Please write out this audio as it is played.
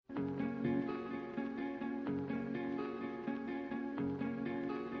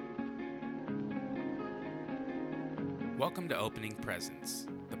Welcome to Opening Presence,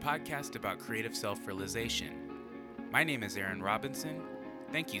 the podcast about creative self-realization. My name is Aaron Robinson.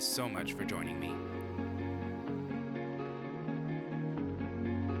 Thank you so much for joining me.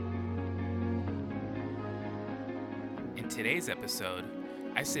 In today's episode,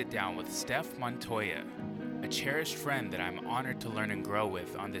 I sit down with Steph Montoya, a cherished friend that I'm honored to learn and grow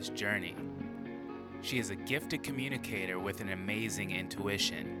with on this journey. She is a gifted communicator with an amazing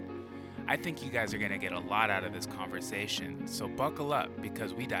intuition. I think you guys are going to get a lot out of this conversation, so buckle up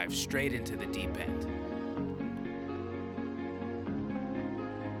because we dive straight into the deep end.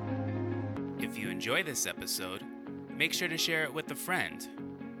 If you enjoy this episode, make sure to share it with a friend.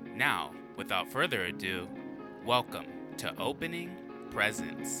 Now, without further ado, welcome to Opening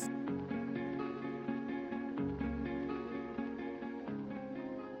Presence.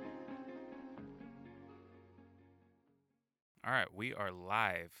 All right, we are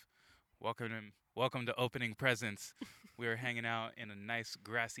live. Welcome to Opening Presence. We are hanging out in a nice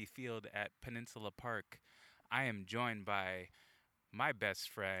grassy field at Peninsula Park. I am joined by my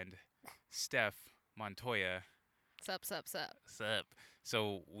best friend, Steph Montoya. Sup. Sup.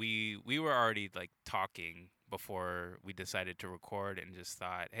 So we were already like talking before we decided to record and just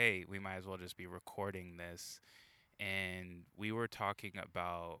thought, hey, we might as well just be recording this. And we were talking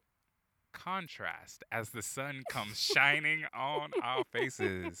about contrast as the sun comes shining on our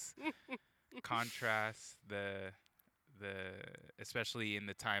faces. Contrast, the especially in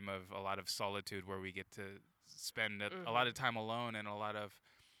the time of a lot of solitude where we get to spend a lot of time alone and a lot of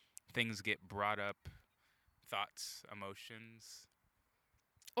things get brought up, thoughts, emotions,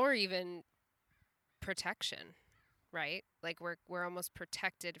 or even protection, right? Like we're almost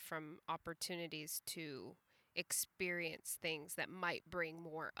protected from opportunities to experience things that might bring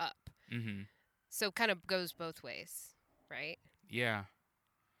more up. Mm-hmm. So it kind of goes both ways, right? Yeah.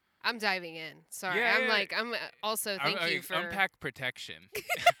 I'm diving in. Sorry. Yeah, I'm also thank you for unpack protection.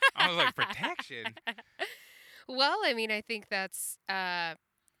 I was like, protection? Well, I mean, I think that's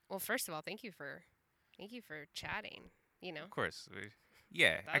well, first of all, thank you for chatting, you know. Of course.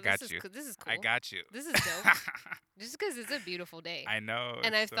 I got you. This is cool. I got you. This is dope. Just because it's a beautiful day. I know.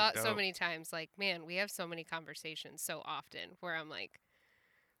 And I've thought dope. so many times, like, man, we have so many conversations so often where I'm like,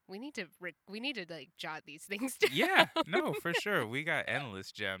 we need to like jot these things down. Yeah, no, for sure. We got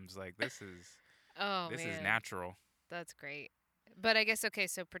endless gems. Like this is natural. That's great. But I guess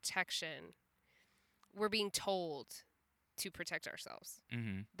so protection. We're being told to protect ourselves.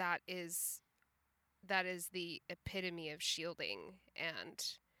 Mm-hmm. That is the epitome of shielding and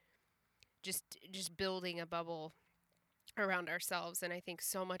just building a bubble around ourselves. And I think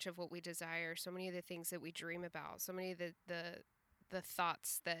so much of what we desire, so many of the things that we dream about, so many of the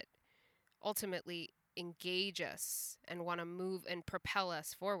thoughts that ultimately engage us and want to move and propel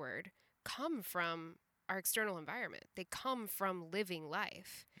us forward come from our external environment. They come from living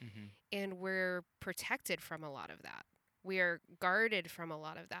life. Mm-hmm. And we're protected from a lot of that. We are guarded from a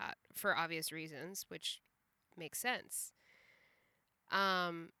lot of that for obvious reasons, which makes sense.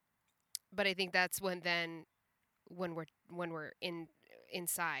 But I think that's when we're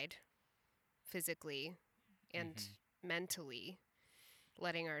inside physically and mentally,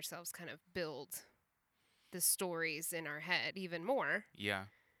 letting ourselves kind of build the stories in our head even more. Yeah.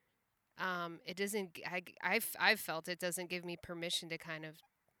 It doesn't. I've felt it doesn't give me permission to kind of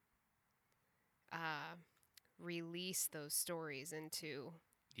release those stories into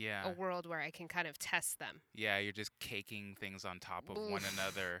a world where I can kind of test them. Yeah, you're just caking things on top of one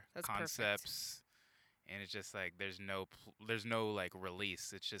another, concepts, perfect. And it's just like there's no like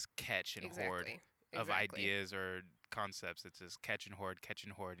release. It's just catch and hoard of ideas or concepts. It's just catch and hoard,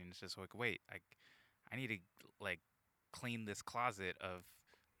 and it's just like, wait, I need to like clean this closet of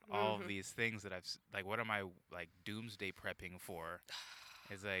all of these things that I've like. What am I like doomsday prepping for?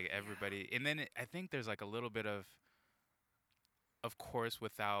 It's like everybody, and then I think there's like a little bit of course,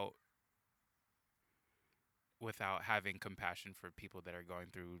 without having compassion for people that are going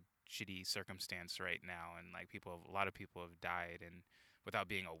through shitty circumstance right now, and like a lot of people have died, and without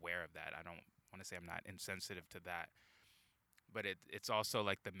being aware of that, I don't want to say I'm not insensitive to that, but it's also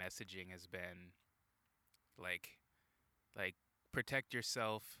like the messaging has been like protect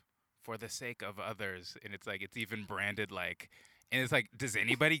yourself for the sake of others, and it's like it's even branded like. And it's like, does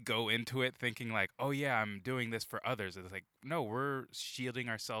anybody go into it thinking like, oh yeah, I'm doing this for others? It's like, no, we're shielding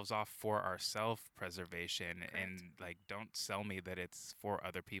ourselves off for our self-preservation. Correct. And like, don't sell me that it's for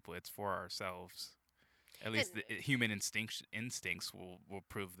other people. It's for ourselves. At least the human instincts will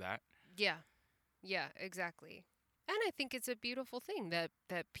prove that. Yeah, exactly. And I think it's a beautiful thing that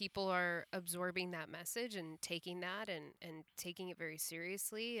people are absorbing that message and taking that and taking it very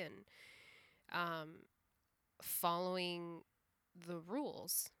seriously and following the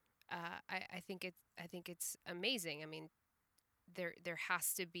rules. I think it's amazing. I mean, there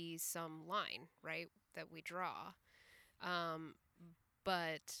has to be some line, right, that we draw. Um,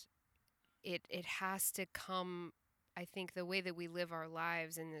 but it has to come. I think the way that we live our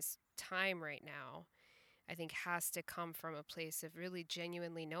lives in this time right now, I think has to come from a place of really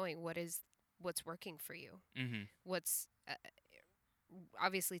genuinely knowing what's working for you, Mhm. what's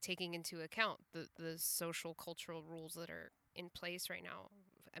obviously taking into account the social cultural rules that are in place right now.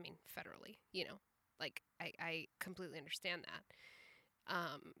 I mean, federally, like I completely understand that.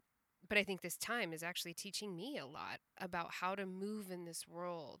 But I think this time is actually teaching me a lot about how to move in this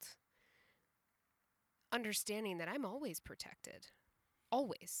world, understanding that I'm always protected.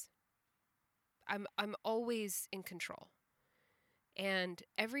 Always. I'm always in control. And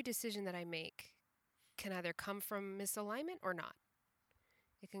every decision that I make can either come from misalignment or not.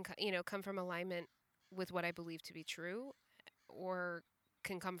 It can come from alignment with what I believe to be true, or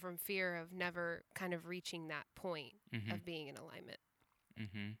can come from fear of never kind of reaching that point Mhm. of being in alignment.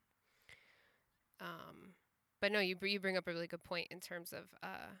 Mhm. But no, you bring up a really good point in terms of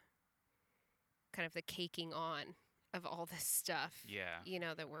kind of the caking on of all this stuff, Yeah.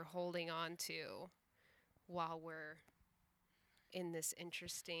 that we're holding on to while we're in this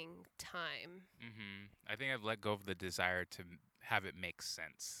interesting time. Mhm. I think I've let go of the desire to have it make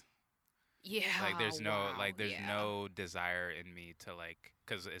sense. Like Yeah, there's no wow, like there's yeah. no desire in me to like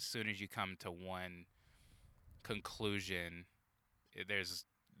cuz as soon as you come to one conclusion, there's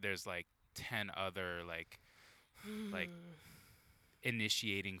like 10 other like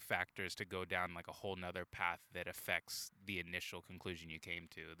initiating factors to go down like a whole nother path that affects the initial conclusion you came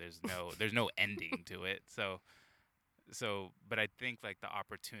to. There's no ending to it. So but I think like the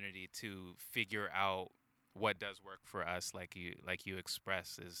opportunity to figure out what does work for us, like you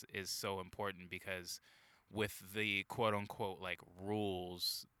express, is so important, because with the quote unquote like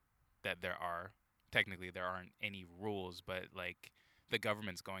rules that there are, technically there aren't any rules, but like the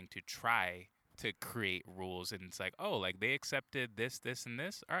government's going to try to create rules, and it's like, oh, like they accepted this and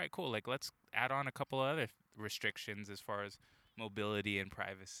this, all right, cool, like let's add on a couple of other restrictions as far as mobility and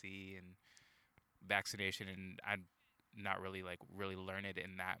privacy and vaccination. And I'm not really like really learned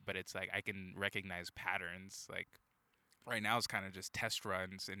in that, but it's like I can recognize patterns. Like right now it's kind of just test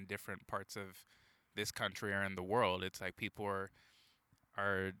runs in different parts of this country or in the world. It's like people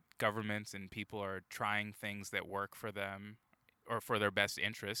are governments, and people are trying things that work for them or for their best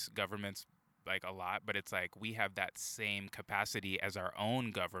interests. Governments like a lot, but it's like we have that same capacity as our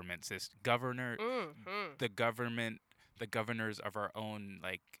own government system. Mm-hmm. The government, the governors of our own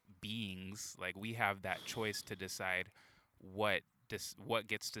like beings, like we have that choice to decide what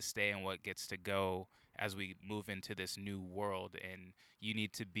gets to stay and what gets to go as we move into this new world. And you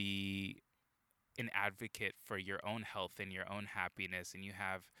need to be an advocate for your own health and your own happiness, and you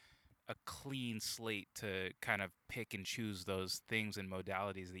have a clean slate to kind of pick and choose those things and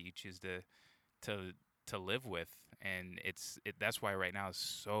modalities that you choose to to live with. And that's why right now is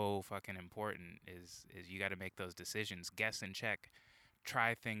so fucking important, is you got to make those decisions, guess and check,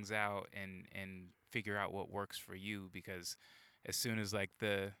 try things out, and figure out what works for you. Because as soon as like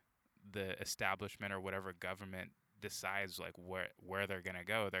the establishment or whatever government decides like where they're going to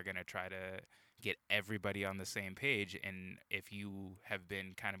go, they're going to try to get everybody on the same page. And if you have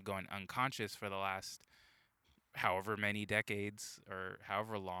been kind of going unconscious for the last however many decades or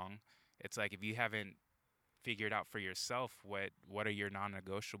however long, it's like if you haven't figured out for yourself what are your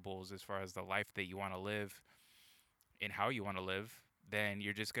non-negotiables as far as the life that you want to live and how you want to live, then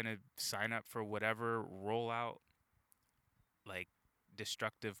you're just going to sign up for whatever rollout like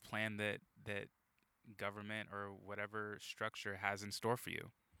destructive plan that government or whatever structure has in store for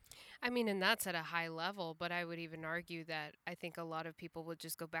you. I mean, and that's at a high level, but I would even argue that I think a lot of people would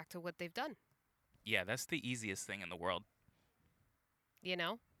just go back to what they've done, Yeah, that's the easiest thing in the world. you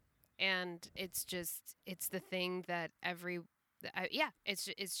know? And it's the thing that yeah,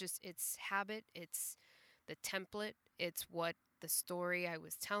 it's habit, it's the template, it's what the story I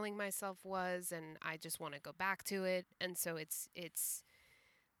was telling myself was, and I just want to go back to it. And so it's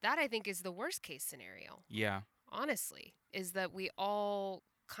that I think is the worst case scenario, Yeah. honestly, is that we all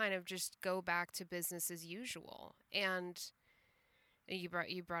kind of just go back to business as usual. And you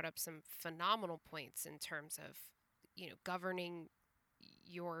brought up some phenomenal points in terms of, governing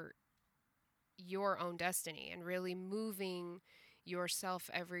your your own destiny and really moving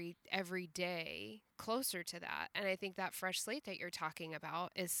yourself every day closer to that. And I think that fresh slate that you're talking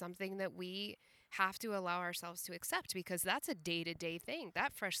about is something that we have to allow ourselves to accept, because that's a day-to-day thing.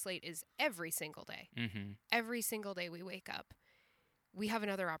 That fresh slate is every single day. Mhm. Every single day we wake up, we have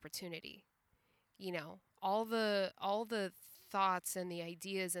another opportunity. All the thoughts and the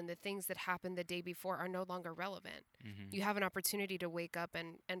ideas and the things that happened the day before are no longer relevant. Mhm. You have an opportunity to wake up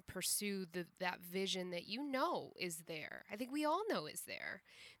and pursue that vision that is there. I think we all know is there,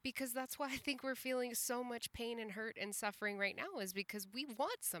 because that's why I think we're feeling so much pain and hurt and suffering right now, is because we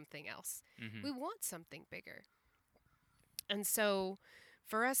want something else. Mhm. We want something bigger. And so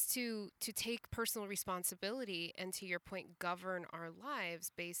for us to take personal responsibility and, to your point, govern our lives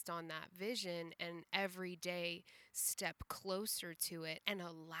based on that vision, and every day step closer to it and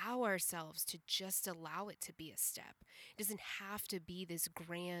allow ourselves to just allow it to be a step. It doesn't have to be this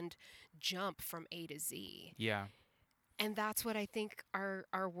grand jump from A to Z. Yeah. And that's what I think our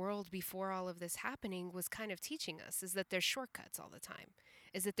world before all of this happening was kind of teaching us, is that there's shortcuts all the time.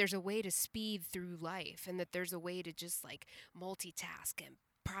 Is that there's a way to speed through life, and that there's a way to just like multitask and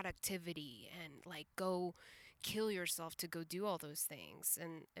productivity and like go kill yourself to go do all those things.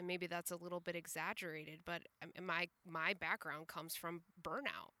 And maybe that's a little bit exaggerated, but my background comes from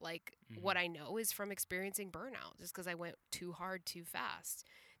burnout. Like, Mhm. what I know is from experiencing burnout, just because I went too hard too fast,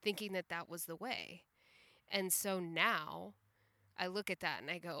 thinking that that was the way. And so now I look at that and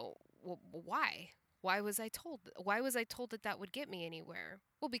I go, well, why? Why was I told? Why was I told that that would get me anywhere?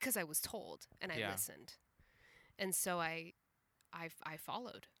 Well, because I was told and I Yeah. listened. And so I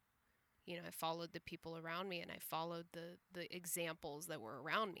followed. I followed the people around me, and I followed the examples that were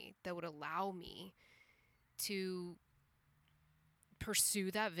around me that would allow me to pursue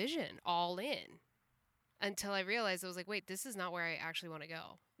that vision all in, until I realized, I was like, wait, this is not where I actually want to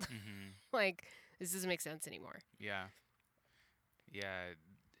go. Mhm. Like, this doesn't make sense anymore. Yeah. Yeah.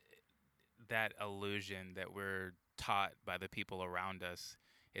 That illusion that we're taught by the people around us.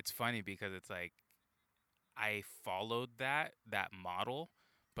 It's funny because it's like I followed that model,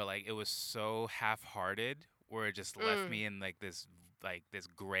 but like it was so half-hearted where it just left Mm. me in like this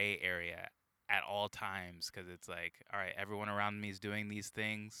gray area at all times, cuz it's like, all right, everyone around me is doing these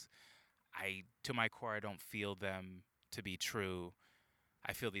things. I to my core I don't feel them to be true.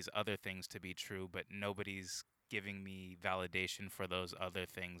 I feel these other things to be true, but nobody's giving me validation for those other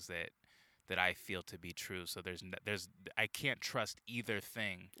things that I feel to be true. So there's I can't trust either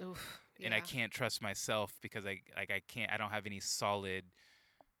thing, Oof. and I Yeah. can't trust myself because I don't have any solid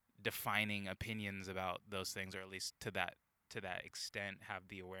defining opinions about those things, or at least to that extent have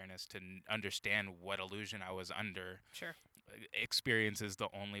the awareness to understand what illusion I was under. Sure. Experience is the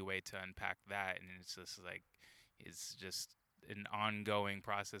only way to unpack that, and it's just an ongoing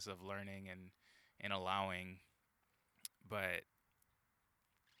process of learning and allowing. But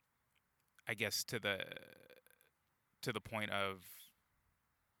I guess to the point of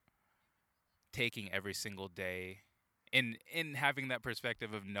taking every single day, in having that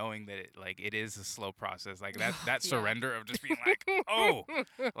perspective of knowing that it is a slow process, like that Yeah. surrender of just being like, oh,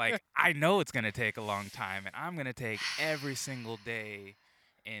 like I know it's gonna take a long time, and I'm gonna take every single day,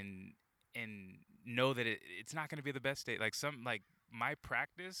 and and know that it's not gonna be the best day. Like my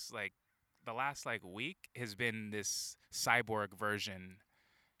practice, like the last like week has been this cyborg version.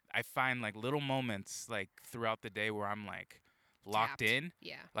 I find like little moments like throughout the day where I'm like locked Tapped. in.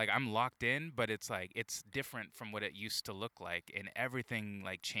 Yeah. Like I'm locked in, but it's like it's different from what it used to look like, and everything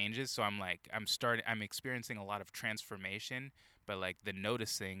like changes. So I'm experiencing a lot of transformation, but like the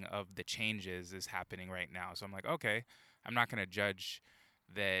noticing of the changes is happening right now. So I'm like, okay, I'm not going to judge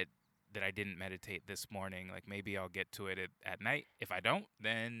that that I didn't meditate this morning. Like maybe I'll get to it at night. If I don't,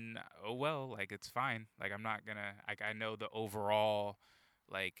 then oh well, like it's fine. Like I'm not going to like I know the overall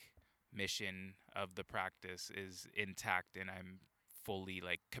like mission of the practice is intact, and I'm fully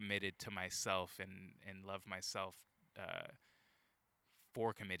like committed to myself and love myself uh,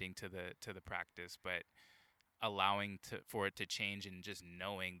 for committing to the practice, but allowing for it to change, and just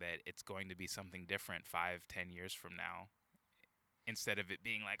knowing that it's going to be something different 5-10 years from now, instead of it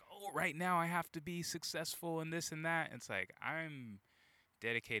being like, oh, right now I have to be successful and this and that. It's like I'm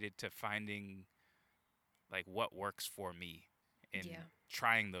dedicated to finding like what works for me in Yeah.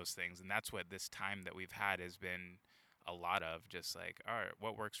 trying those things. And that's what this time that we've had has been a lot of, just like, all right,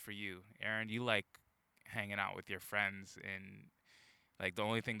 what works for you? Aaron, you like hanging out with your friends, and like the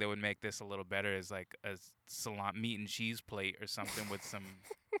only thing that would make this a little better is like a salon meat and cheese plate or something with some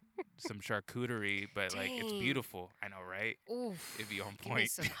charcuterie, but like it's Dang. beautiful. I know, right? It'd Oof. be on Give me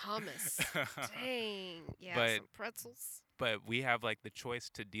point. some hummus. Dang. Yeah, but some pretzels. but we have like the choice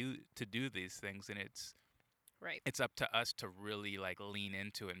to do these things, and Right. it's up to us to really like lean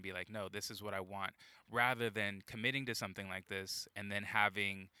into it and be like, no, this is what I want, rather than committing to something like this and then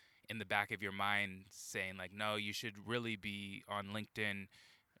having in the back of your mind saying like, no, you should really be on LinkedIn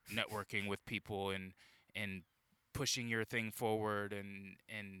networking with people and pushing your thing forward and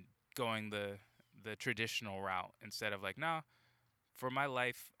going the traditional route instead of like, no, for my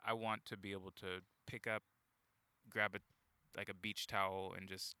life, I want to be able to pick up, grab a beach towel and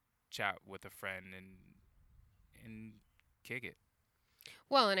just chat with a friend and kick it.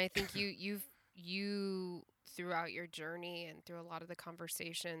 Well, and I think you throughout your journey and through a lot of the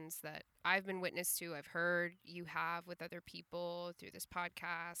conversations that I've been witness to, I've heard you have with other people through this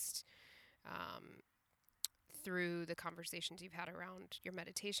podcast, um, through the conversations you've had around your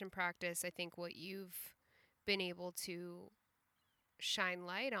meditation practice. I think what you've been able to shine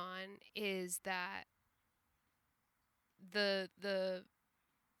light on is that the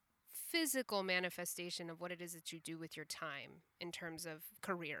physical manifestation of what it is that you do with your time in terms of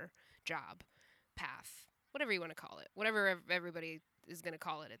career, job, path, whatever you want to call it, whatever everybody is going to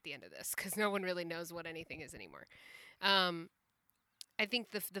call it at the end of this, because no one really knows what anything is anymore. Um, I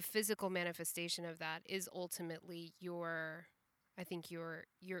think the physical manifestation of that is ultimately I think your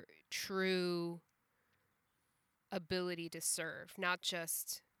true ability to serve, not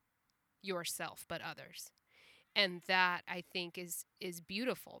just yourself but others. And that I think is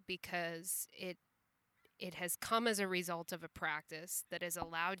beautiful because it has come as a result of a practice that has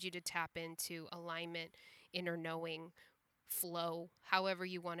allowed you to tap into alignment, inner knowing, flow, however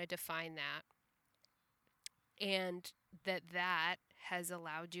you want to define that. And that has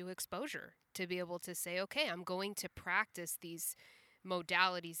allowed you exposure to be able to say, okay, I'm going to practice these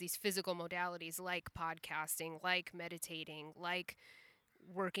modalities, these physical modalities like podcasting, like meditating, like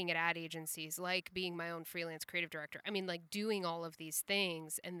working at ad agencies, like being my own freelance creative director. I mean, like doing all of these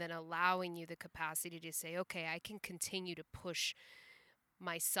things and then allowing you the capacity to say, okay, I can continue to push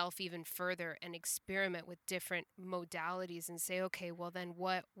myself even further and experiment with different modalities and say, okay, well then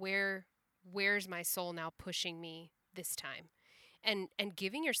where's my soul now pushing me this time? And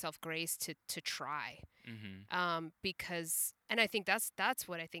giving yourself grace to try. Because and I think that's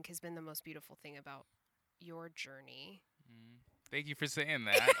what I think has been the most beautiful thing about your journey. Thank you for saying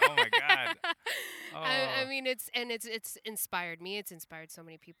that. Oh my God. I mean, it's inspired me. It's inspired so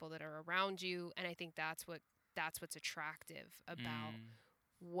many people that are around you, and I think that's what's attractive about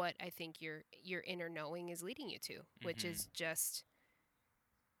what I think your inner knowing is leading you to, which is just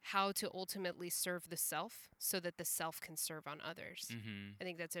how to ultimately serve the self so that the self can serve on others. I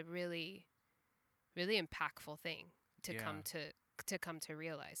think that's a really, really impactful thing to come to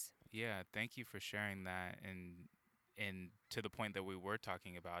realize. Yeah, thank you for sharing that. And to the point that we were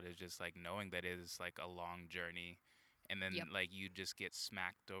talking about is just like knowing that it is like a long journey, and then like you just get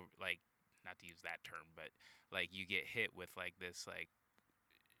smacked over, like, not to use that term, but like you get hit with like this like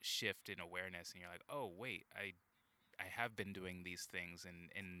shift in awareness, and you're like, oh wait, I have been doing these things,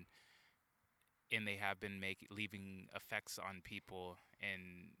 and they have been leaving effects on people,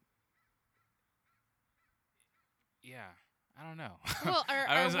 and yeah, I don't know. Well,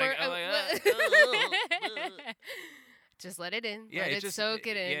 I was like, just let it in. Yeah, let it soak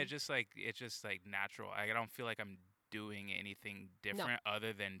it in. Yeah, it's just like natural. I don't feel like I'm doing anything different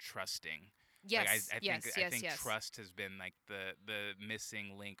other than trusting. Yes, like, I think trust has been like the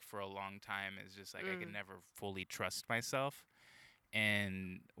missing link for a long time. Is just like I could never fully trust myself,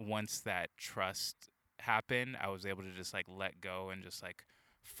 and once that trust happened, I was able to just like let go and just like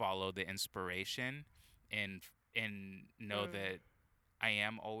follow the inspiration, and know that I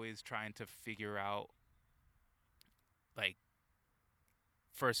am always trying to figure out, like,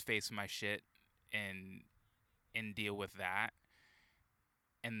 first face my shit and deal with that,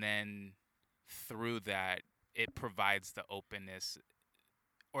 and then through that it provides the openness,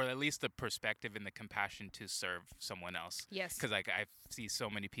 or at least the perspective and the compassion to serve someone else. Yes. Because like I see so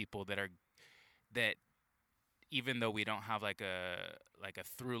many people that even though we don't have like a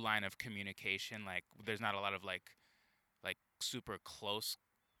through line of communication, like there's not a lot of like super close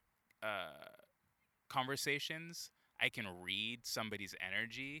conversations, I can read somebody's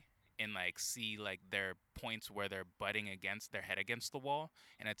energy and like see like their points where they're butting against their head against the wall,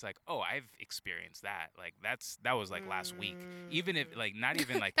 and it's like, oh, I've experienced that. Like that was like last week. Even if like not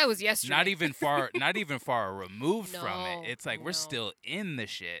even like that was yesterday. not even far removed from it. It's like we're still in the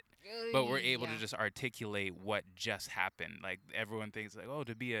shit, but we're able to just articulate what just happened. Like everyone thinks like, oh,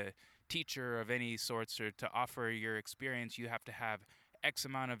 to be a teacher of any sorts or to offer your experience, you have to have X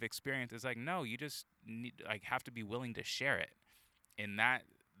amount of experience. It's like, no, you just have to be willing to share it. And that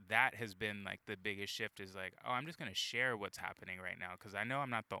has been like the biggest shift, is like, oh, I'm just going to share what's happening right now, because I know I'm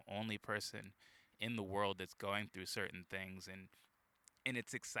not the only person in the world that's going through certain things, and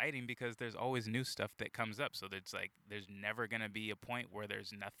it's exciting because there's always new stuff that comes up. So there's never going to be a point where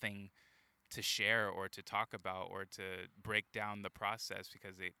there's nothing to share or to talk about or to break down the process,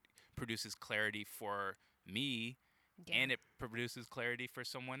 because it produces clarity for me Yeah. and it produces clarity for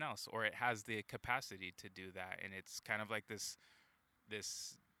someone else, or it has the capacity to do that. And it's kind of like this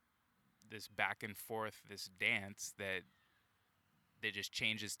this back and forth, this dance that just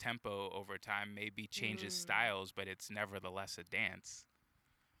changes tempo over time, maybe changes Mm. styles, but it's nevertheless a dance.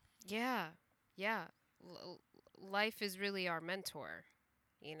 Yeah. Yeah. Life is really our mentor.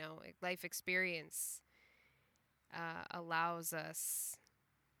 Life experience allows us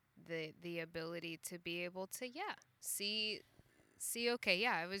the ability to be able to, yeah, see, okay,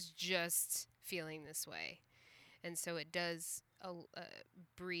 yeah, I was just feeling this way. And so it does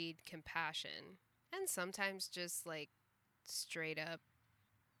breed compassion, and sometimes just like straight up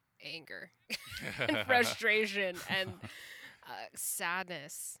anger and frustration and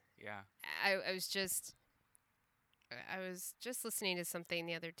sadness. Yeah. I was just listening to something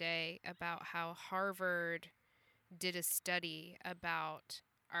the other day about how Harvard did a study about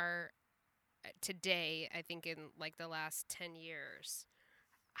our today, I think in like the last 10 years,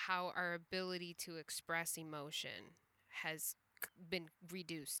 how our ability to express emotion has been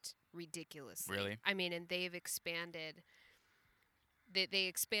reduced ridiculously. Really? I mean, and they expanded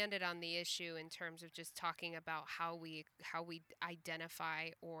on the issue in terms of just talking about how we identify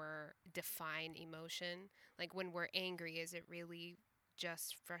or define emotion. Like when we're angry, is it really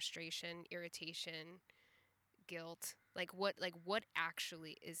just frustration, irritation, guilt? Like what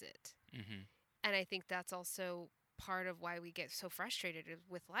actually is it? Mhm. And I think that's also part of why we get so frustrated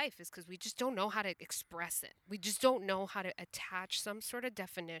with life, is because we just don't know how to express it. We just don't know how to attach some sort of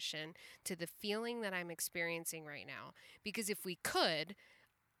definition to the feeling that I'm experiencing right now. Because if we could,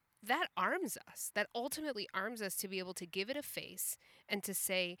 that arms us. That ultimately arms us to be able to give it a face and to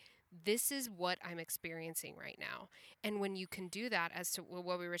say, this is what I'm experiencing right now. And when you can do that, as to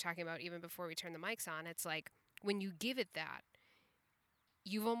what we were talking about even before we turned the mics on, it's like when you give it that,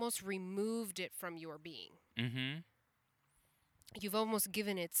 you've almost removed it from your being. Mhm. You've almost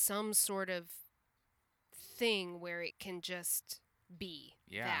given it some sort of thing where it can just be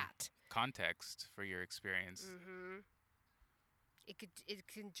Yeah. that. Context for your experience. Mm-hmm. It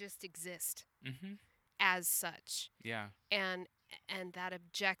can just exist Mhm. as such, Yeah. and that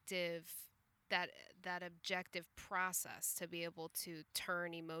that objective process to be able to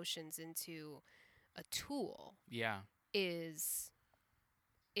turn emotions into a tool Yeah. is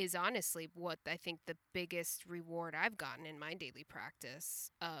honestly what I think the biggest reward I've gotten in my daily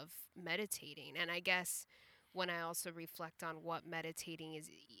practice of meditating. And I guess when I also reflect on what meditating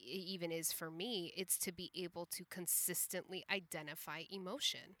even is for me, it's to be able to consistently identify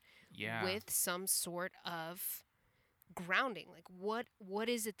emotion Yeah. with some sort of grounding. Like what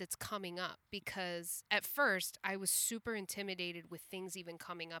is it that's coming up? Because at first I was super intimidated with things even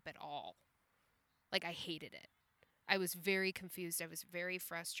coming up at all. Like I hated it. I was very confused. I was very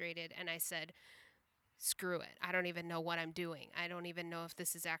frustrated. And I said, screw it. I don't even know what I'm doing. I don't even know if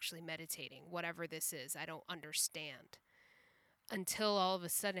this is actually meditating. Whatever this is, I don't understand. Until all of a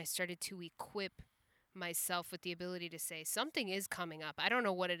sudden I started to equip myself with the ability to say, something is coming up. I don't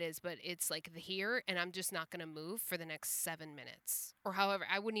know what it is, but it's like here, and I'm just not going to move for the next 7 minutes. Or however,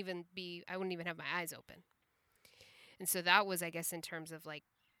 I wouldn't even have my eyes open. And so that was, I guess, in terms of like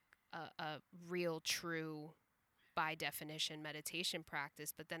a real, true, by definition meditation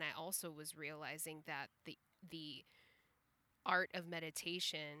practice. But then I also was realizing that the art of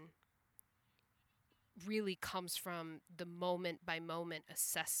meditation really comes from the moment by moment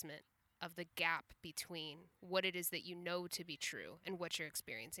assessment of the gap between what it is that you know to be true and what you're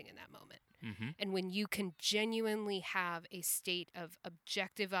experiencing in that moment. Mhm. And when you can genuinely have a state of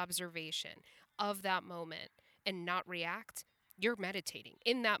objective observation of that moment and not react, you're meditating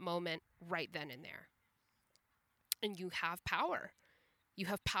in that moment right then and there. And you have power. You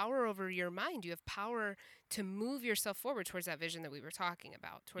have power over your mind. You have power to move yourself forward towards that vision that we were talking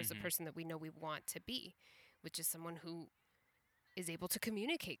about, towards the Mhm. person that we know we want to be, which is someone who is able to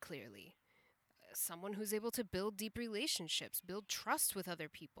communicate clearly, someone who's able to build deep relationships, build trust with other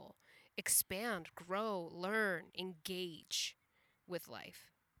people, expand, grow, learn, engage with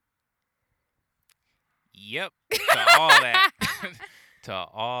life. Yep. To all that. To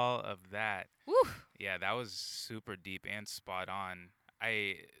all of that. Woo! Yeah, that was super deep and spot on.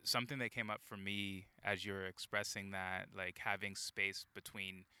 I Something that came up for me as you're expressing that, like having space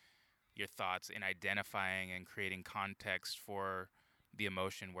between your thoughts and identifying and creating context for the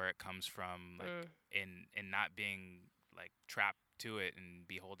emotion, where it comes from, like Mm, in not being like trapped to it and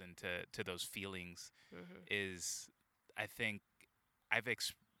beholden to those feelings, mm-hmm. is, I think, I've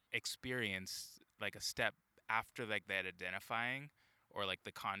experienced like a step after like that identifying, or like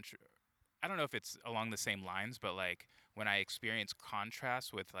the I don't know if it's along the same lines, but like when I experience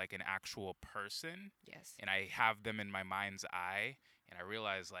contrast with like an actual person Yes. and I have them in my mind's eye and I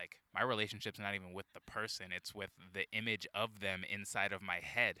realize like my relationship's not even with the person, it's with the image of them inside of my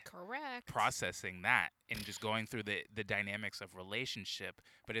head, Correct. processing that and just going through the dynamics of relationship,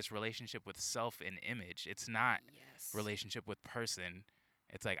 but it's relationship with self and image. It's not Yes. relationship with person.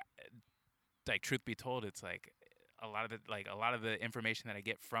 It's like truth be told, it's like a lot of the information that I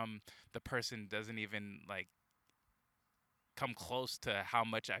get from the person doesn't even like come close to how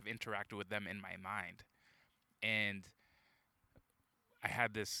much I've interacted with them in my mind. And I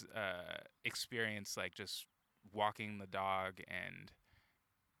had this experience like just walking the dog and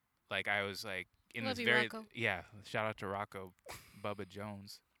like I was like in Love this you, very Rocco. yeah, shout out to Rocco Bubba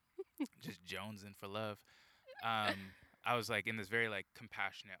Jones. Just jonesing for love. I was like in this very like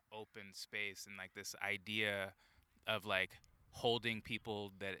compassionate open space and like this idea of like holding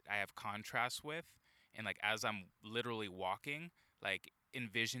people that I have contrast with and like as I'm literally walking, like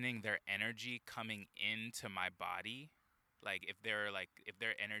envisioning their energy coming into my body. Like if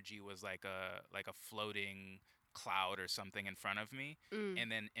their energy was like a floating cloud or something in front of me Mm.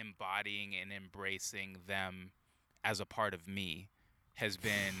 and then embodying and embracing them as a part of me has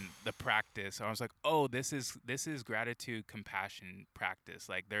been the practice. I was like, "Oh, this is gratitude compassion practice.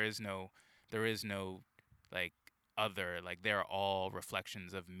 Like there is no like other, like they're all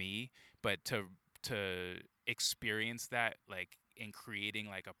reflections of me, but to experience that like in creating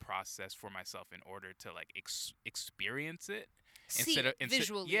like a process for myself in order to like experience it See it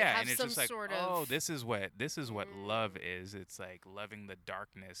visually. yeah, Have and it's some just like, sort oh, of. this is what love Mm. is. It's like loving the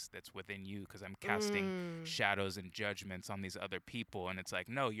darkness that's within you because I'm casting Mm. shadows and judgments on these other people, and it's like,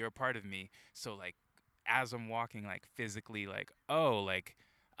 no, you're a part of me. So like as I'm walking like physically like, oh, like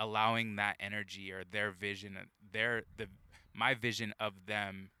allowing that energy or their vision, the my vision of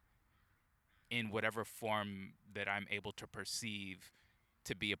them in whatever form that I'm able to perceive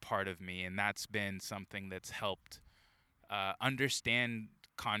to be a part of me, and that's been something that's helped understand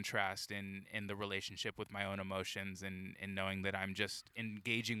contrast in the relationship with my own emotions and knowing that I'm just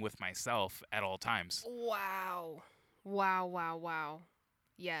engaging with myself at all times. Wow. Wow, wow, wow.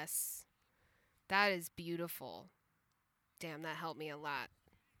 Yes. That is beautiful. Damn, that helped me a lot.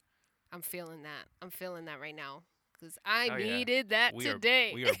 I'm feeling that. I'm feeling that right now cuz I Oh yeah, needed that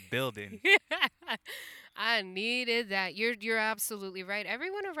today. we are building. I needed that. You're absolutely right.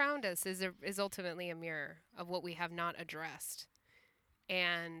 Everyone around us is ultimately a mirror of what we have not addressed.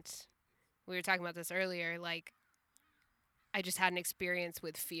 And we were talking about this earlier like I just had an experience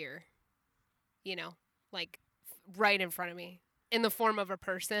with fear, you know, like right in front of me in the form of a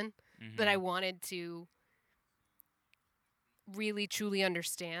person that I Mhm. wanted to really truly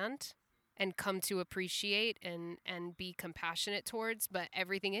understand and come to appreciate and be compassionate towards, but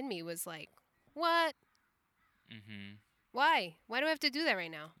everything in me was like, "What? Mhm. Why do I have to do that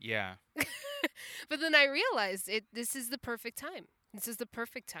right now?" Yeah. But then I realized this is the perfect time. This is the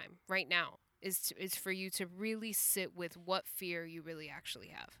perfect time right now is for you to really sit with what fear you really actually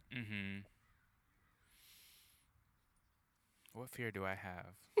have. Mhm. What fear do I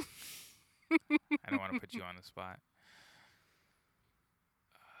have? I don't want to put you on the spot.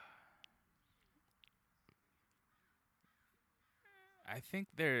 I think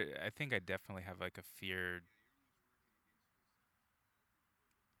I definitely have like a fear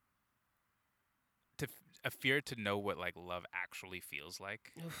to know what like love actually feels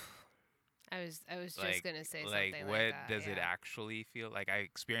like. Oof. I was just going to say Like something like what that. does it Yeah. actually feel like? I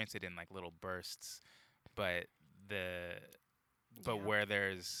experience it in like little bursts, but the but Yeah. where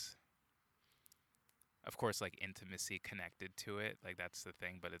there's of course like intimacy connected to it, like that's the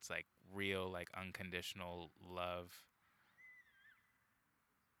thing, but it's like real like unconditional love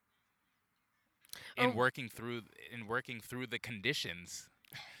in Oh, working through the conditions.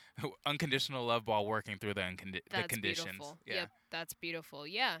 Unconditional love while working through the that's conditions. beautiful. Yeah. Yep, that's beautiful.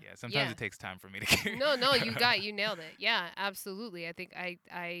 Yeah. Yeah, sometimes Yeah. it takes time for me to No, no, you nailed it. Yeah, absolutely. I think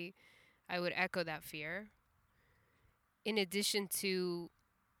I would echo that fear. In addition to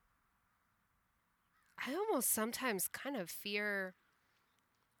I almost sometimes kind of fear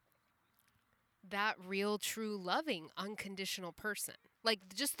that real true loving unconditional person. Like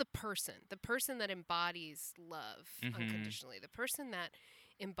just the person that embodies love Mhm. unconditionally, the person that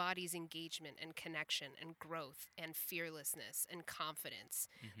embodies engagement and connection and growth and fearlessness and confidence.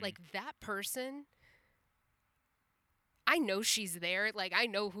 Mhm. Like that person, I know she's there. Like I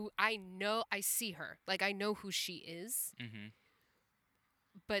see her. Like I know who she is. Mhm.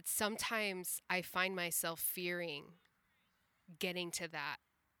 But sometimes I find myself fearing getting to that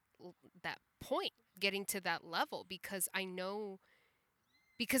point, getting to that level because I know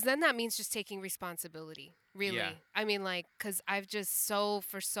Because then that means just taking responsibility, really. Yeah. I mean, like, because I've just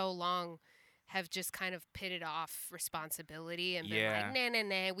for so long have just kind of pitted off responsibility and been like, Yeah.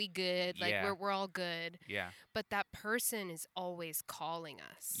 nah, we good. Like, Yeah. we're all good. Yeah. But that person is always calling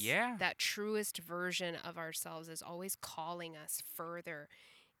us. Yeah. That truest version of ourselves is always calling us further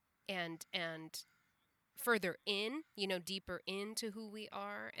and further in, deeper into who we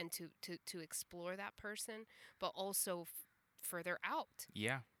are and to explore that person, but also further out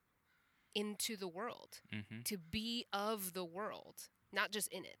Yeah. into the world, Mhm. to be of the world, not just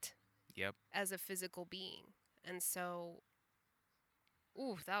in it Yep. as a physical being. And so,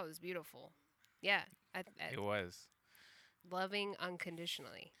 ooh, that was beautiful. Yeah, I It was. loving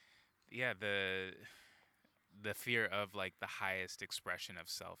unconditionally. Yeah, the fear of like the highest expression of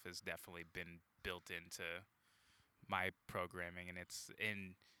self has definitely been built into my programming, and it's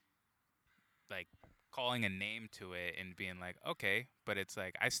in like calling a name to it and being like, okay, but it's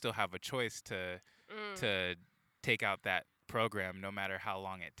like I still have a choice Mm, to take out that program no matter how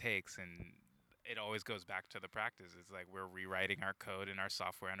long it takes. And it always goes back to the practice. It's like we're rewriting our code and our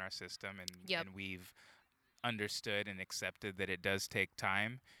software and our system, yep, and we've understood and accepted that it does take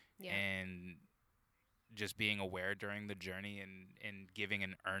time, yeah, and just being aware during the journey and giving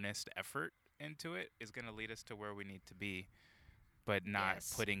an earnest effort into it is going to lead us to where we need to be, but not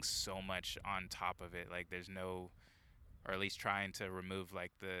yes. putting so much on top of it. Like there's no, or at least trying to remove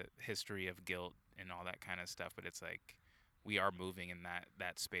like the history of guilt and all that kind of stuff. But it's like we are moving in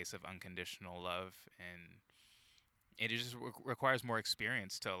that space of unconditional love, and it just requires more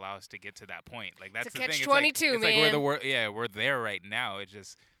experience to allow us to get to that point. Like It's a that's the thing. catch It's like 22, it's like we're man. we're there right now. It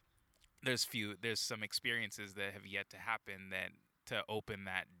just there's some experiences that have yet to happen that to open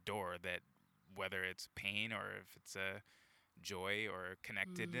that door, that whether it's pain or if it's a joy or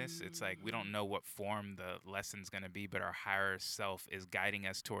connectedness, it's like we don't know what form the lesson's going to be, but our higher self is guiding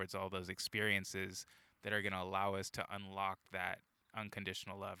us towards all those experiences that are going to allow us to unlock that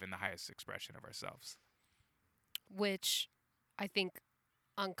unconditional love in the highest expression of ourselves. Which I think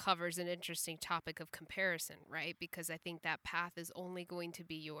uncovers an interesting topic of comparison, right? Because I think that path is only going to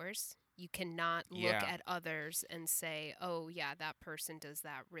be yours. You cannot look Yeah. at others and say, oh, yeah, that person does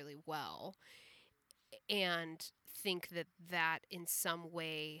that really well, and think that that in some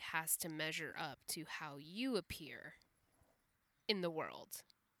way has to measure up to how you appear in the world.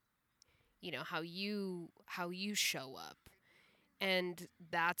 How you show up. And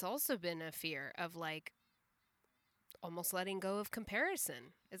that's also been a fear of like almost letting go of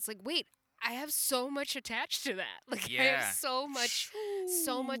comparison. It's like, wait, I have so much attached to that. Like I have Yeah. so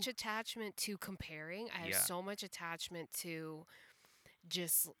much attachment to comparing. I have Yeah. so much attachment to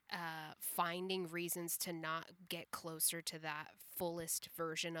just finding reasons to not get closer to that fullest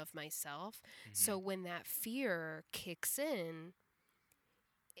version of myself. So Mhm. when that fear kicks in,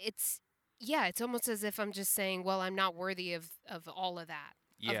 it's it's almost as if I'm just saying, well, I'm not worthy of all of that,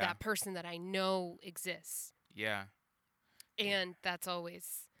 of Yeah. that person that I know exists. Yeah. Yeah. And that's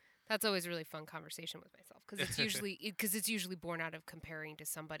always a really fun conversation with myself because it's usually born out of comparing to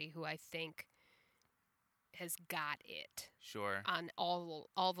somebody who I think has got it Sure. on all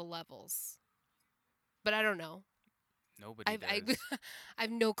the levels. But I don't know. Nobody I've I, does.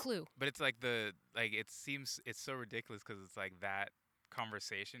 I've no clue. But it's like it seems it's so ridiculous because it's like that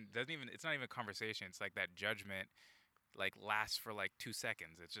conversation doesn't even, it's not even a conversation. It's like that judgment like lasts for like 2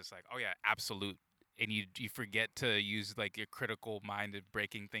 seconds. It's just like, oh yeah, absolute. And you forget to use like your critical mind of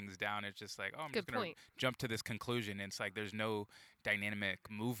breaking things down. It's just like, oh, I'm Good just gonna point. jump to this conclusion. And it's like there's no dynamic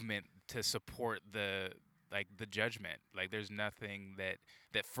movement to support the judgment. Like there's nothing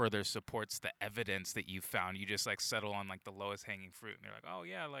that further supports the evidence that you found. You just like settle on like the lowest hanging fruit, and you're like, oh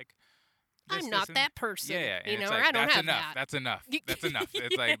yeah, like I'm this, not and that person, yeah, and it's or like I don't that's have enough. that. That's enough. That's enough.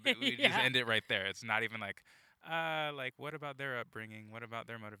 It's like we just Yeah. end it right there. It's not even like what about their upbringing? What about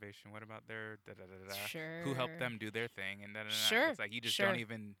their motivation? What about their da da da da? Who helped Sure. them do their thing? And da da da. Sure. It's like you just don't Sure.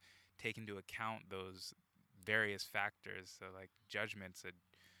 even take into account those various factors. So like judgment's a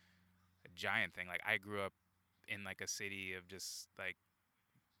giant thing. Like I grew up in like a city of just like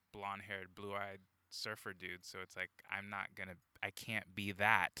blonde haired, blue eyed surfer dudes. So it's like I can't be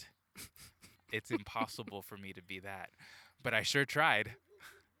that. It's impossible for me to be that. But I sure tried.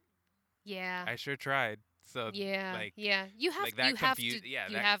 Yeah. I sure tried. So Yeah. like Yeah. that You have to confused, yeah,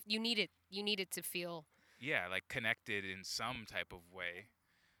 you that, have you need it to feel yeah, like connected in some type of way,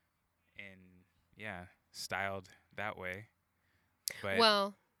 and yeah, styled that way. But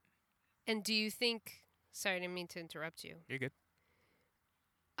well. And do you think sorry, I didn't mean to interrupt you. you're good.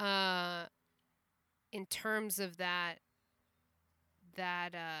 Uh in terms of that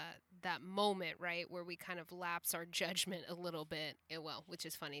that moment, right, where we kind of lapse our judgment a little bit. Well, which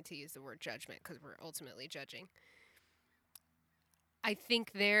is funny to use the word judgment because we're ultimately judging. I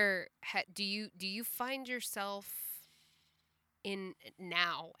think do you find yourself in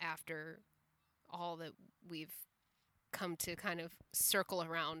now after all that we've come to kind of circle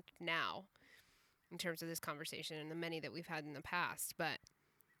around now in terms of this conversation and the many that we've had in the past, but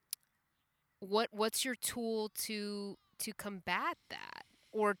what's your tool to combat that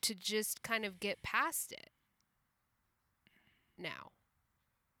or to just kind of get past it now?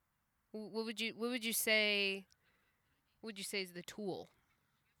 What would you say is the tool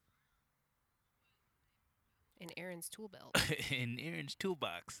in Aaron's tool belt? In Aaron's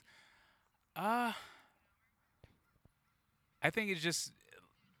toolbox. Uh I think it's just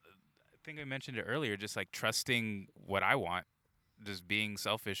I think I mentioned it earlier, just like trusting what I want, just being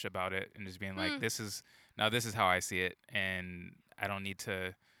selfish about it and just being like, Mm, this is how I see it, and I don't need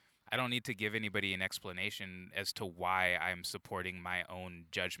to give anybody an explanation as to why I'm supporting my own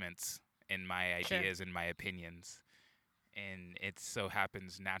judgments and my sure. ideas and my opinions. And it so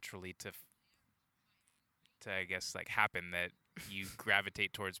happens naturally to I guess like happen that you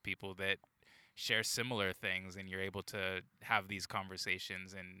gravitate towards people that share similar things, and you're able to have these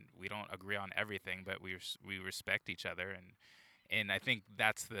conversations, and we don't agree on everything, but we respect each other. And I think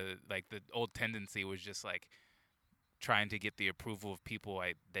that's the old tendency was just like trying to get the approval of people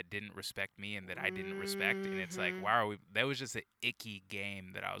that didn't respect me and that I didn't respect, and it's like, Mhm. why are we, that was just an icky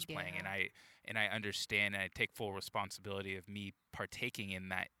game that I was playing. And Yeah. I understand, and I take full responsibility of me partaking in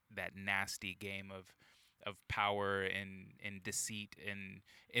that nasty game of power and deceit, and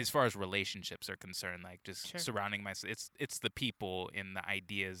as far as relationships are concerned, like just Sure. surrounding myself, it's the people and the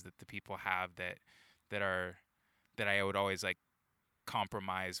ideas that the people have that are that I would always like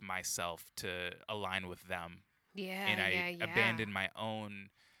compromise myself to align with them, Yeah, and I yeah, yeah. abandoned my own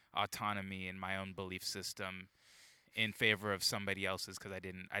autonomy and my own belief system in favor of somebody else's because I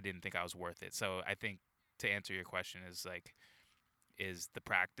didn't think I was worth it. So I think, to answer your question, is like, is the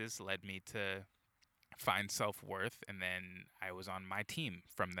practice led me to find self-worth, and then I was on my team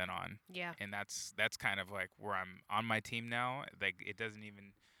from then on. Yeah. And that's kind of like where I'm on my team now. Like, it doesn't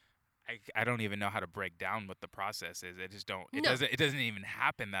even, I don't even know how to break down what the process is. It just don't No. it doesn't even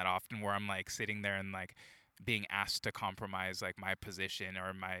happen that often where I'm like sitting there and like being asked to compromise like my position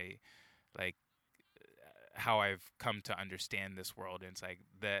or my like how I've come to understand this world. And it's like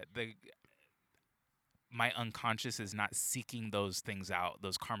the my unconscious is not seeking those things out,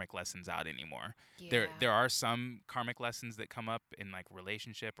 those karmic lessons out anymore. There Yeah. are some karmic lessons that come up in like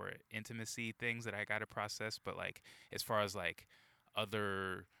relationship or intimacy things that I got to process, but like as far as like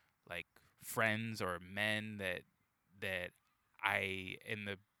other like friends or men that I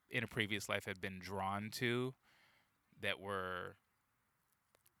in a previous life had been drawn to, that were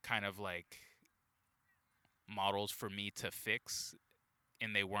kind of like models for me to fix,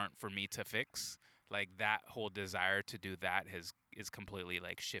 and they weren't for me to fix, like that whole desire to do that has is completely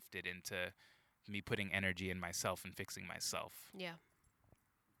like shifted into me putting energy in myself and fixing myself. Yeah.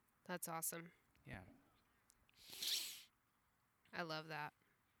 That's awesome. Yeah. I love that.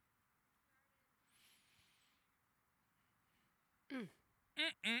 Mm.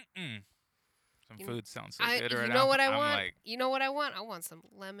 Mm-mm-mm. Some You, food sounds so I good right you know now. what I I'm want? like, You know what I want? I want some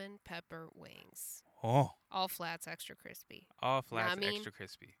lemon pepper wings. oh, All flats extra crispy. all Know what I flats mean? extra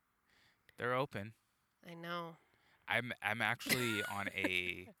crispy. They're open. I know. I'm actually on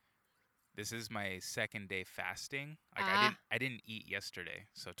a this is my second day fasting. Like I Ah, didn't I didn't eat yesterday.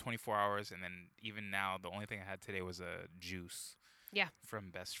 So 24 hours, and then even now the only thing I had today was a juice yeah.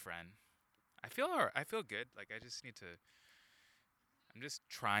 from Best Friend. I feel good. Like I just need to I'm just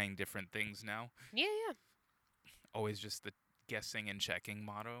trying different things now. Yeah, yeah. Always just the guessing and checking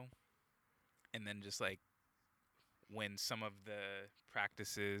motto. And then just like when some of the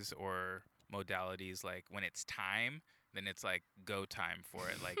practices or modalities, like when it's time, then it's like go time for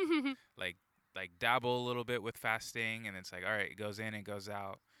it. Like like dabble a little bit with fasting, and it's like, all right, it goes in and goes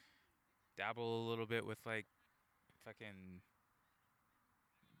out. Dabble a little bit with like fucking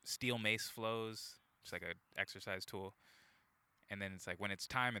steel mace flows. It's like a exercise tool. And then it's like when it's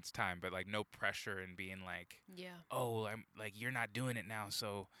time, but like no pressure and being like, yeah. oh, I'm like, you're not doing it now,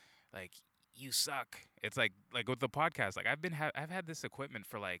 so like you suck. It's like with the podcast, like I've had this equipment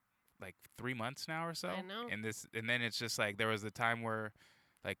for like 3 months now or I so, know. and then it's just like there was a time where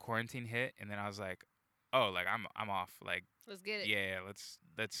like quarantine hit, and then I was like, oh, like I'm off, like Let's get it. yeah, let's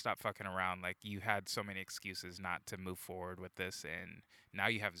stop fucking around. Like you had so many excuses not to move forward with this, and now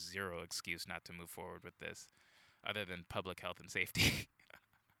you have zero excuse not to move forward with this, other than public health and safety.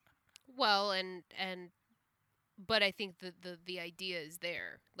 Well, and but I think the idea is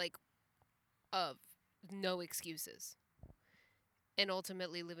there, like, of no excuses and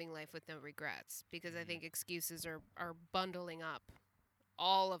ultimately living life with no regrets, because I Mhm. think excuses are bundling up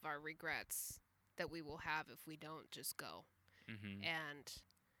all of our regrets that we will have if we don't just go. Mhm. And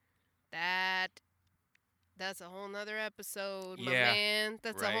that that's a whole nother episode, my Yeah. man.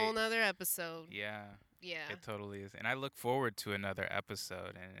 That's a whole Right. nother episode. Yeah. Yeah. It totally is. And I look forward to another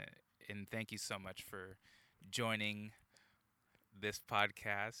episode, and thank you so much for joining this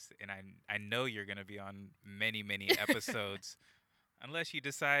podcast, and I know you're going to be on many episodes unless you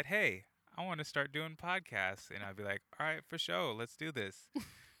decide, "Hey, I want to start doing podcasts." And I'll be like, "All right, for sure. Let's do this."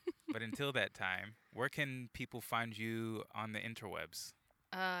 But until that time, where can people find you on the interwebs?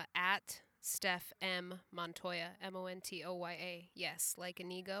 At Steph M Montoya, Montoya. Yes, like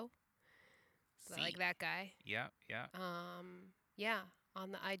an ego, like See. that guy. Yeah, yeah. Yeah,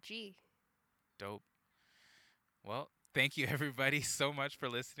 on the IG. Dope. Well, thank you everybody so much for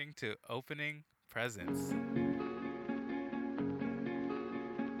listening to Opening Presents.